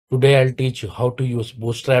Today I'll teach you how to use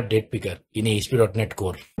Bootstrap DatePicker in ASP.NET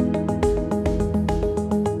Core.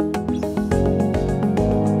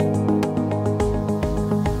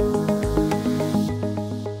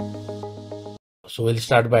 So we'll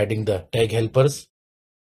start by adding the tag helpers.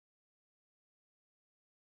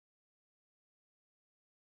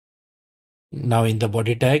 Now in the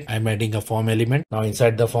body tag, I'm adding a form element. Now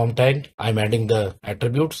inside the form tag, I'm adding the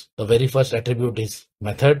attributes. The very first attribute is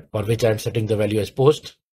method, for which I'm setting the value as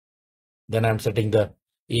post. Then I'm setting the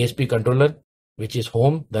ASP controller, which is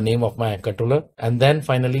home, the name of my controller. And then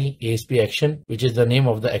finally ASP action, which is the name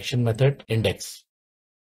of the action method index.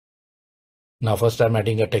 Now first I'm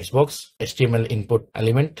adding a text box, HTML input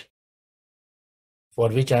element, for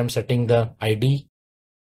which I'm setting the ID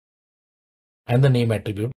and the name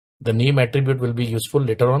attribute. The name attribute will be useful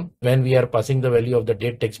later on when we are passing the value of the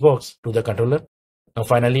date text box to the controller. Now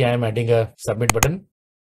finally I am adding a submit button.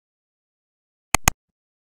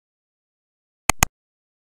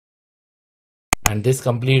 And this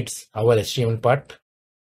completes our HTML part.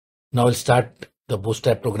 Now we'll start the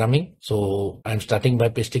Bootstrap programming. So I'm starting by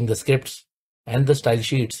pasting the scripts and the style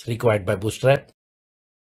sheets required by Bootstrap.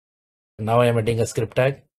 Now I am adding a script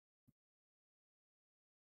tag,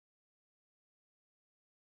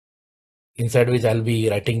 inside which I'll be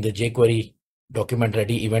writing the jQuery document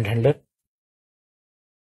ready event handler,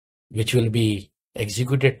 which will be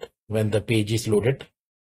executed when the page is loaded.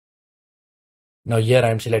 Now here I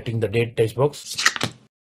am selecting the date text box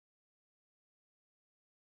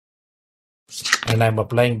and I'm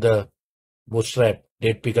applying the Bootstrap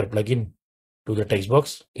DatePicker plugin to the text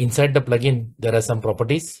box. Inside the plugin, there are some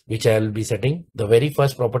properties which I will be setting. The very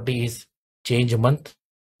first property is change month,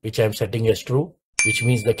 which I am setting as true, which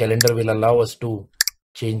means the calendar will allow us to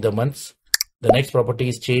change the months. The next property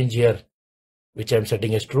is change year, which I am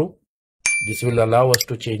setting as true. This will allow us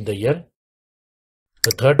to change the year.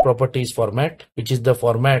 The third property is format, which is the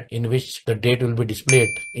format in which the date will be displayed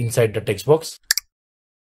inside the text box.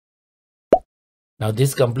 Now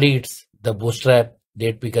this completes the Bootstrap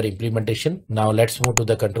DatePicker implementation. Now let's move to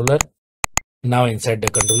the controller. Now inside the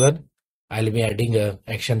controller, I'll be adding a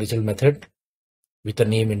ActionResult method with a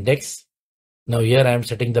name index. Now here I am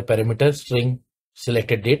setting the parameter string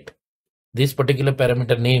selected date. This particular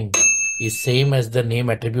parameter name is same as the name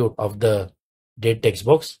attribute of the date text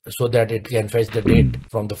box, so that it can fetch the date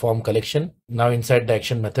from the form collection. Now inside the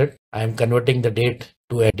action method, I am converting the date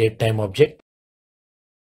to a datetime object.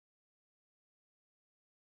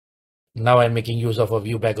 Now I'm making use of a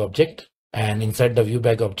ViewBag object, and inside the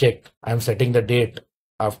ViewBag object, I'm setting the date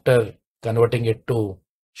after converting it to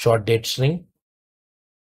short date string.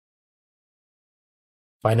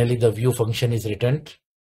 Finally, the view function is returned.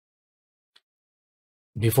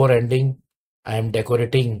 Before ending, I am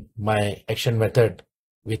decorating my action method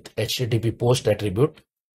with HTTP post attribute,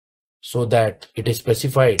 so that it is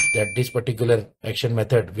specified that this particular action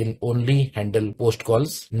method will only handle post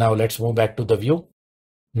calls. Now let's move back to the view.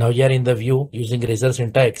 Now here in the view, using razor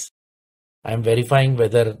syntax, I am verifying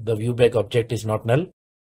whether the ViewBag object is not null.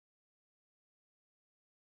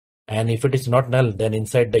 And if it is not null, then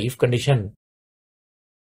inside the if condition,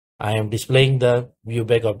 I am displaying the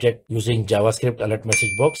ViewBag object using JavaScript alert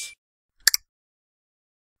message box.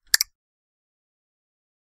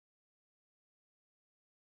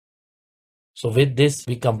 So with this,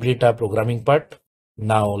 we complete our programming part.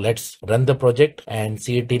 Now let's run the project and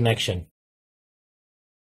see it in action.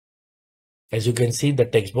 As you can see, the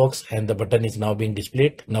text box and the button is now being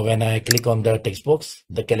displayed. Now when I click on the text box,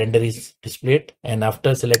 the calendar is displayed, and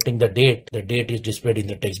after selecting the date is displayed in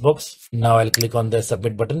the text box. Now I'll click on the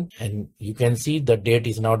submit button, and you can see the date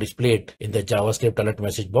is now displayed in the JavaScript alert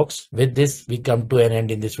message box. With this, we come to an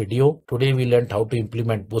end in this video. Today we learned how to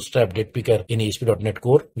implement Bootstrap DatePicker in ASP.NET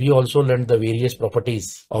Core. We also learned the various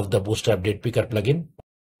properties of the Bootstrap DatePicker plugin.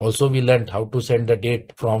 Also, we learned how to send the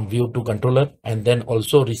date from view to controller, and then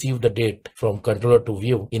also receive the date from controller to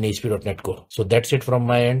view in ASP.NET Core. So that's it from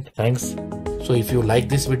my end. Thanks. So if you like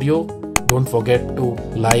this video, don't forget to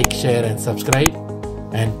like, share and subscribe.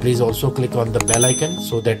 And please also click on the bell icon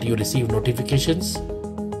so that you receive notifications.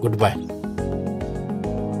 Goodbye.